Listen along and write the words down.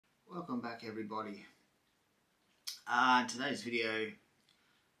Welcome back everybody. In today's video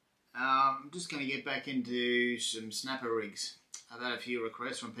I'm just going to get back into some snapper rigs. I've had a few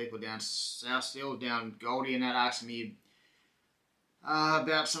requests from people down south still, down Goldie and that, asking me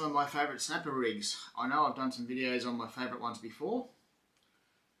about some of my favourite snapper rigs. I know I've done some videos on my favourite ones before,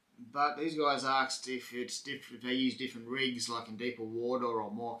 but these guys asked if they use different rigs like in deeper water or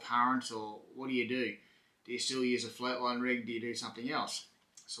more current, or what do you do? Do you still use a flatline rig? Do you do something else?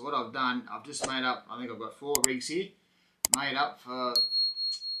 So what I've done, I've just made up, I think I've got 4 rigs here, made up for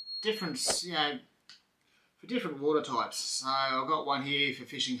different, for different water types. So I've got one here for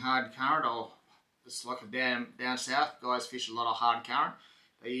fishing hard current. It's like down south, guys fish a lot of hard current.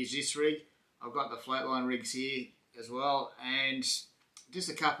 They use this rig. I've got the flatline rigs here as well, and just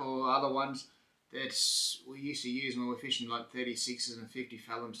a couple other ones that we used to use when we were fishing like 36s and 50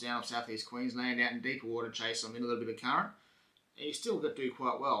 fathoms down off southeast Queensland, out in deeper water, chase them in a little bit of current. And you still got to do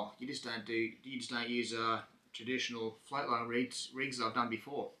quite well. You just don't use traditional flatline rigs that I've done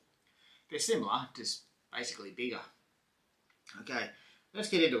before. They're similar, just basically bigger. Okay, let's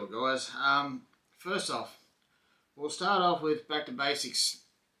get into it, guys. First off, we'll start off with back to basics.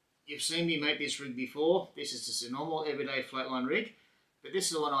 You've seen me make this rig before. This is just a normal everyday flatline rig. But this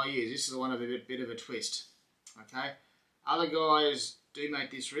is the one I use. This is the one with a bit of a twist. Okay. Other guys do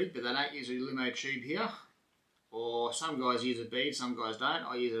make this rig, but they don't use a limo tube here. Or some guys use a bead, some guys don't.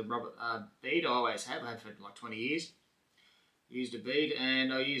 I use a rubber bead. I always have. I've had for like 20 years. Used a bead,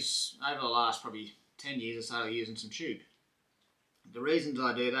 and I use, over the last probably 10 years, I started using some tube. The reasons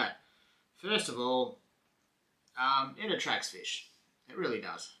I do that: first of all, it attracts fish. It really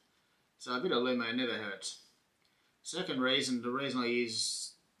does. So a bit of limo never hurts. Second reason, the reason I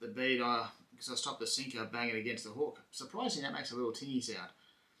use the bead, because I stop the sinker banging against the hook. Surprisingly, that makes a little tinny sound.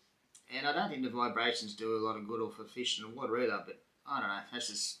 And I don't think the vibrations do a lot of good for fish in the water either, but I don't know, that's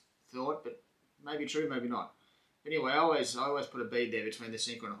just thought, but maybe true, maybe not. Anyway, I always put a bead there between the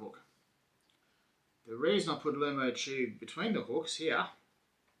sinker and the hook. The reason I put limo tube between the hooks here,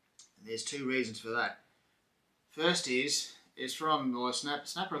 and there's 2 reasons for that. First is from, well,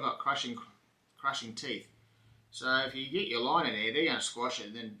 snapper got crushing teeth. So if you get your line in there, they're going to squash it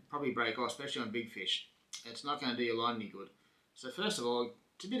and then probably break off, especially on big fish. It's not going to do your line any good. So first of all,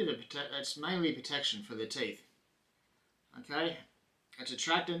 it's mainly protection for the teeth. Okay, it's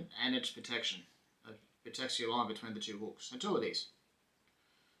attractant and it's protection. It protects your line between the 2 hooks. That's all it is.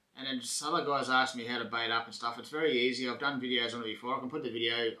 And then other guys ask me how to bait up and stuff. It's very easy. I've done videos on it before. I'll put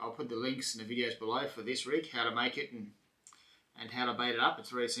the links in the videos below for this rig, how to make it and how to bait it up.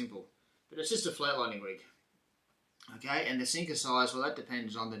 It's very simple. But it's just a flatlining rig. Okay, and the sinker size, well, that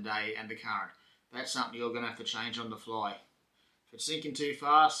depends on the day and the current. That's something you're going to have to change on the fly. If it's sinking too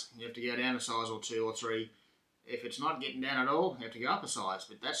fast, you have to go down a size or 2 or 3. If it's not getting down at all, you have to go up a size.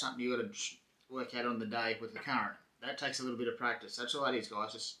 But that's something you've got to work out on the day with the current. That takes a little bit of practice. That's all that is,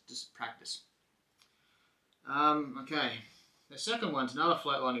 guys. Just practice. Okay, the second one's another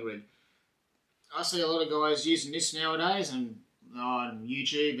flatlining rig. I see a lot of guys using this nowadays, and on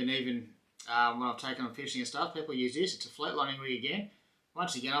YouTube, and even when I've taken on fishing and stuff, people use this. It's a flatlining rig again.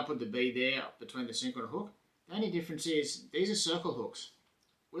 Once again, I put the bead there between the sinker and the hook. The only difference is these are circle hooks.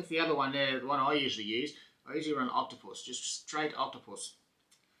 With the other one there, the one I usually run octopus, just straight octopus.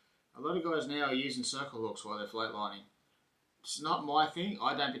 A lot of guys now are using circle hooks while they're flatlining. It's not my thing.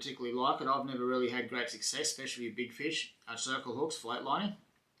 I don't particularly like it. I've never really had great success, especially with big fish, circle hooks, flatlining.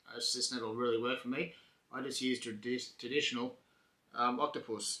 It's just never really worked for me. I just use traditional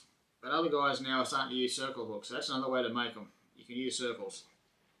octopus. But other guys now are starting to use circle hooks. So that's another way to make them. You can use circles.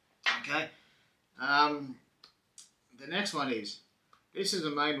 Okay. The next one is, this is the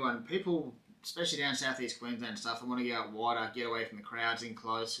main one. People, especially down southeast Queensland and stuff, they want to go out wider, get away from the crowds in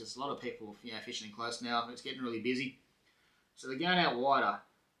close. There's a lot of people, fishing in close now. It's getting really busy. So they're going out wider.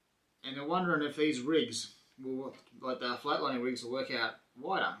 And they're wondering if these rigs, like the flatlining rigs, will work out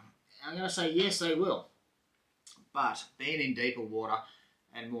wider. I'm going to say yes, they will. But being in deeper water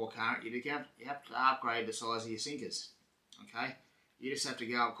and more current, you have to upgrade the size of your sinkers. Okay, you just have to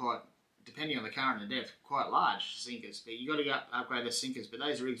go up quite, depending on the current and the depth, quite large sinkers. But you got to upgrade the sinkers. But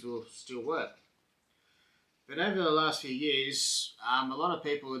those rigs will still work. But over the last few years, a lot of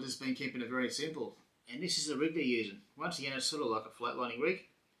people have just been keeping it very simple, and this is the rig they're using. Once again, it's sort of like a flatlining rig,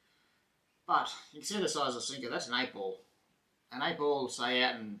 but you can see the size of the sinker. That's an 8-ball. An 8-ball, say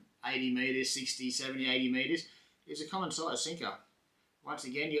out in 80 metres, 60, 70, 80 metres, is a common size sinker. Once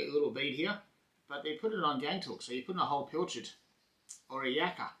again, you got your little bead here, but they put it on gang hook, so you put in a whole pilchard, or a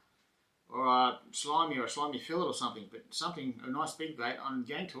yakka, or a slimy fillet or something, but a nice big bait on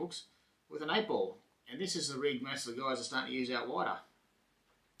gang hooks with an 8-ball. And this is the rig most of the guys are starting to use out wider.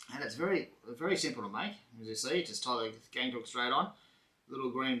 And it's very simple to make. As you see, just tie the gang hook straight on,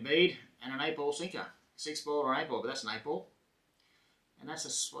 little green bead, and an 8-ball sinker. 6-ball or 8-ball, but that's an 8-ball. And that's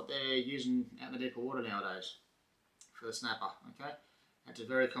just what they're using out in the deeper water nowadays for the snapper. Okay, that's a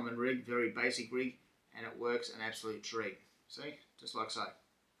very common rig, very basic rig, and it works an absolute treat. See, just like so.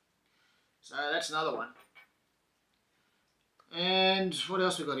 So that's another one. And what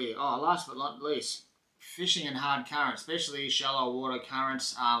else we got here? Oh, last but not least, fishing in hard current, especially shallow water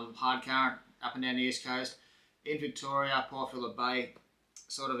currents, hard current up and down the east coast, in Victoria, Port Phillip Bay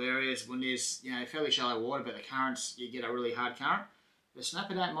sort of areas. When there's fairly shallow water, but the currents, you get a really hard current. The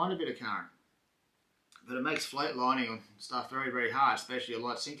snapper don't mind a bit of current, but it makes float lining and stuff very, very hard, especially your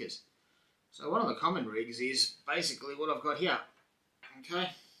light sinkers. So one of the common rigs is basically what I've got here. Okay.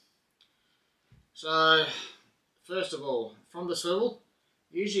 So first of all, from the swivel,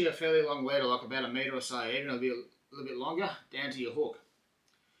 usually a fairly long leader, like about 1 metre or so, even a little bit longer, down to your hook.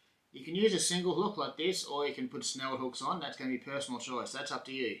 You can use a single hook like this, or you can put snelled hooks on. That's going to be personal choice. That's up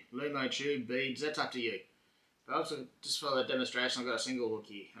to you. Lumo tube, beads, that's up to you. But also, just for the demonstration, I've got a single hook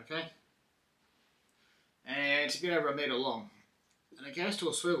here, okay? And it's a bit over 1 metre long. And it goes to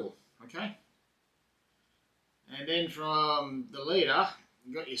a swivel, okay? And then from the leader,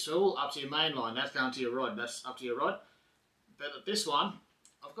 you've got your swivel up to your main line. That's going to your rod. That's up to your rod. But this one,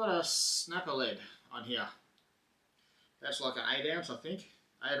 I've got a snapper lead on here. That's like an 8 ounce, I think.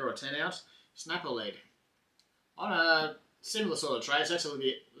 8 or a 10 ounce snapper lead. On a similar sort of trace, that's a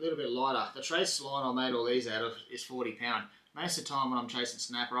little bit lighter. The trace line I made all these out of is 40 pound. Most of the time when I'm chasing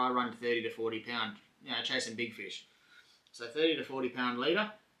snapper, I run 30 to 40 pound, chasing big fish. So 30 to 40 pound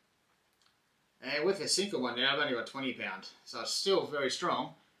leader. And with the sinker one now, I've only got 20 pound. So it's still very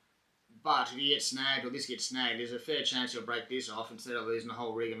strong. But if you get snagged or this gets snagged, there's a fair chance you'll break this off instead of losing the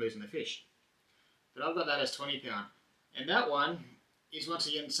whole rig and losing the fish. But I've got that as 20 pound. And that one is once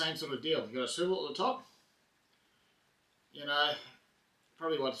again the same sort of deal. You've got a swivel at the top.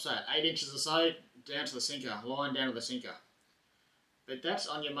 Probably what to say, 8 inches or so down to the sinker, line down to the sinker. But that's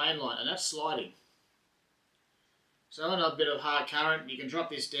on your main line and that's sliding. So on a bit of hard current, you can drop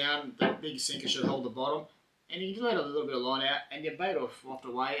this down, the big sinker should hold the bottom, and you can let a little bit of line out and your bait will waft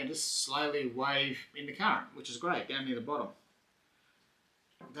away and just slowly wave in the current, which is great, down near the bottom.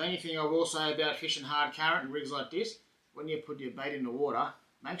 The only thing I will say about fishing hard current and rigs like this, when you put your bait in the water,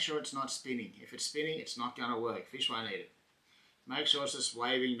 make sure it's not spinning. If it's spinning, it's not going to work. Fish won't eat it. Make sure it's just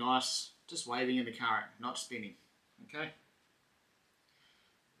waving nice, just waving in the current, not spinning. Okay?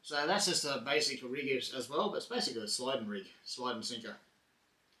 So that's just a basic rig as well, but it's basically a sliding rig, sliding sinker.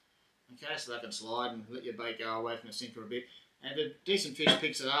 Okay, so that can slide and let your bait go away from the sinker a bit. And if a decent fish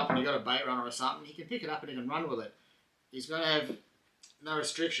picks it up and you've got a bait runner or something, he can pick it up and he can run with it. He's going to have no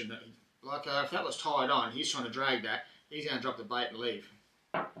restriction. Like if that was tied on, he's trying to drag that, he's going to drop the bait and leave.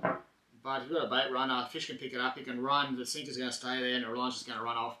 But if you've got a bait runner, fish can pick it up, he can run, the sinker's going to stay there and the line's just going to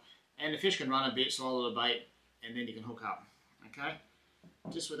run off. And the fish can run a bit, swallow the bait, and then you can hook up. Okay?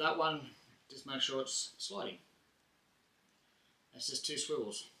 Just with that one, just make sure it's sliding. That's just 2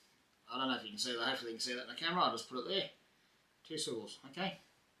 swivels. I don't know if you can see that, hopefully you can see that in the camera, I'll just put it there. 2 swivels, okay?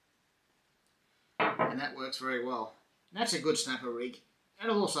 And that works very well. And that's a good snapper rig.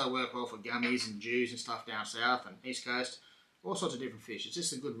 It'll also work well for gummies and jews and stuff down south and east coast. All sorts of different fish. It's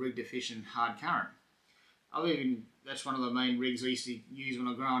just a good rig to fish in hard current. That's one of the main rigs I used to use when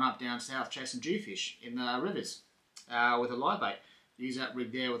I was growing up down south chasing jewfish in the rivers with a live bait. Use that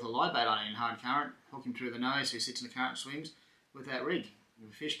rig there with a live bait on it in hard current, hook him through the nose so he sits in the current and swims with that rig. If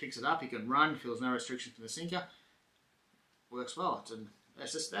the fish picks it up, he can run, feels no restriction from the sinker. Works well.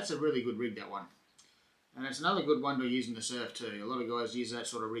 That's a really good rig, that one. And it's another good one to use in the surf too. A lot of guys use that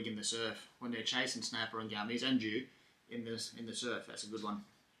sort of rig in the surf when they're chasing snapper and gummies and jew in the surf. That's a good one.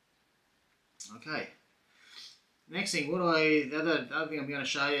 Okay. Next thing, the other thing I'm going to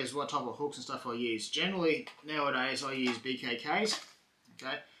show you is what type of hooks and stuff I use. Generally, nowadays, I use BKKs.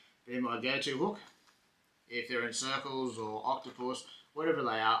 Okay, they're my go-to hook. If they're in circles or octopus, whatever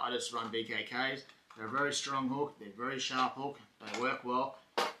they are, I just run BKKs. They're a very strong hook. They're a very sharp hook. They work well.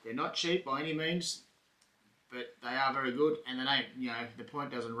 They're not cheap by any means, but they are very good. And they don't, the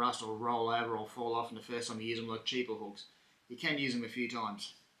point doesn't rust or roll over or fall off in the first time you use them like cheaper hooks. You can use them a few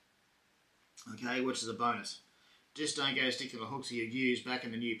times. Okay, which is a bonus. Just don't go stick to the hooks you use back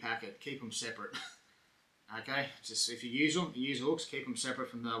in the new packet. Keep them separate. Okay, just if you use them, use hooks, keep them separate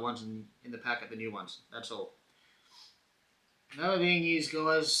from the ones in the packet, the new ones. That's all. Another thing is,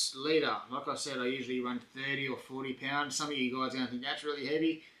 guys, leader. Like I said, I usually run 30 or 40 pounds. Some of you guys are going to think that's really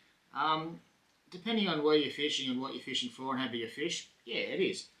heavy. Depending on where you're fishing and what you're fishing for and how big you fish, yeah, it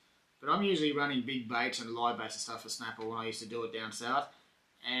is. But I'm usually running big baits and live baits and stuff for snapper when I used to do it down south.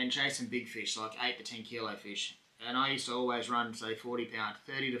 and chasing big fish, like 8 to 10 kilo fish. And I used to always run, say, 40 pound,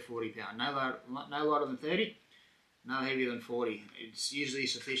 30 to 40 pound. No lighter than 30, no heavier than 40. It's usually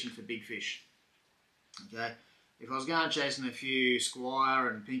sufficient for big fish. Okay. If I was going chasing a few squire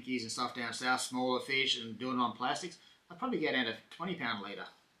and pinkies and stuff down south, smaller fish, and doing it on plastics, I'd probably get down to 20 pound leader.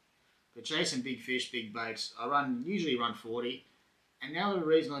 But chasing big fish, big baits, I usually run 40. And the other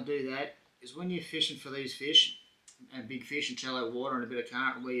reason I do that is when you're fishing for these fish, and big fish in shallow water and a bit of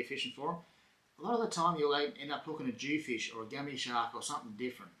current where you're fishing for them, a lot of the time you'll end up hooking a jewfish or a gummy shark or something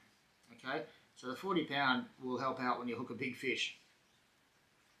different. Okay, so the 40 pound will help out when you hook a big fish.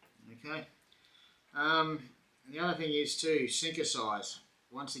 Okay, and the other thing is too, sinker size.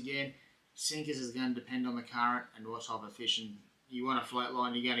 Once again, sinkers is going to depend on the current and what type of fishing. You want a float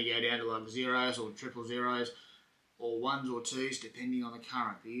line, you're going to go down to like zeros or triple zeros, or ones or twos depending on the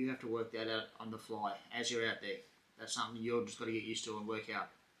current. But you have to work that out on the fly as you're out there. That's something you've just got to get used to and work out.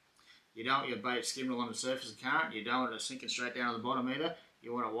 You don't want your bait skimming along the surface of the current. You don't want it sinking straight down to the bottom either.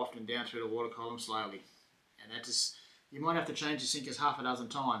 You want it wafting down through the water column slowly. And that just, you might have to change the sinkers half a dozen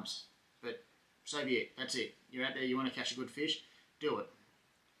times. But so be it. That's it. You're out there, you want to catch a good fish, do it.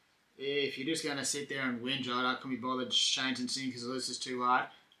 If you're just going to sit there and whinge, I can't be bothered changing sinkers, this is too hard,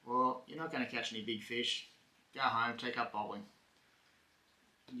 well, you're not going to catch any big fish. Go home, take up bowling.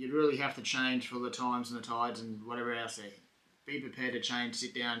 You really have to change for the times and the tides and whatever else there. Be prepared to change,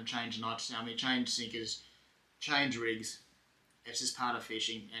 sit down, change knots, change sinkers, change rigs. It's just part of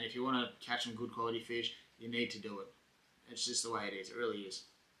fishing, and if you want to catch some good quality fish, you need to do it. It's just the way it is, it really is.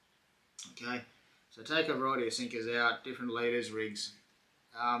 Okay, so take a variety of sinkers out, different leaders, rigs.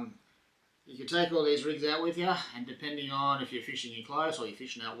 You can take all these rigs out with you, and depending on if you're fishing in close or you're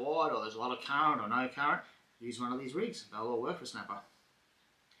fishing out wide or there's a lot of current or no current, use one of these rigs. They'll all work for snapper.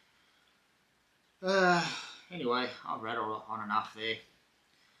 Anyway, I've rattled on enough there.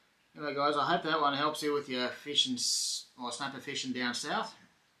 Anyway guys, I hope that one helps you with your fishing or snapper fishing down south.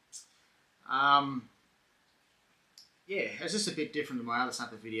 Yeah, it's just a bit different than my other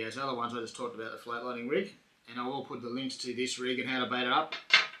snapper videos. The other ones I just talked about the float lining rig, and I will put the links to this rig and how to bait it up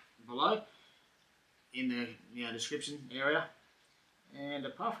below in the description area. And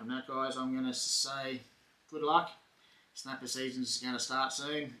apart from that guys, I'm going to say good luck. Snapper season's going to start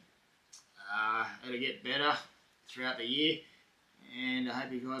soon. It'll get better throughout the year, and I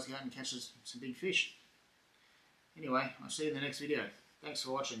hope you guys go out and catch some big fish. Anyway, I'll see you in the next video. Thanks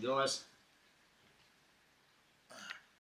for watching guys.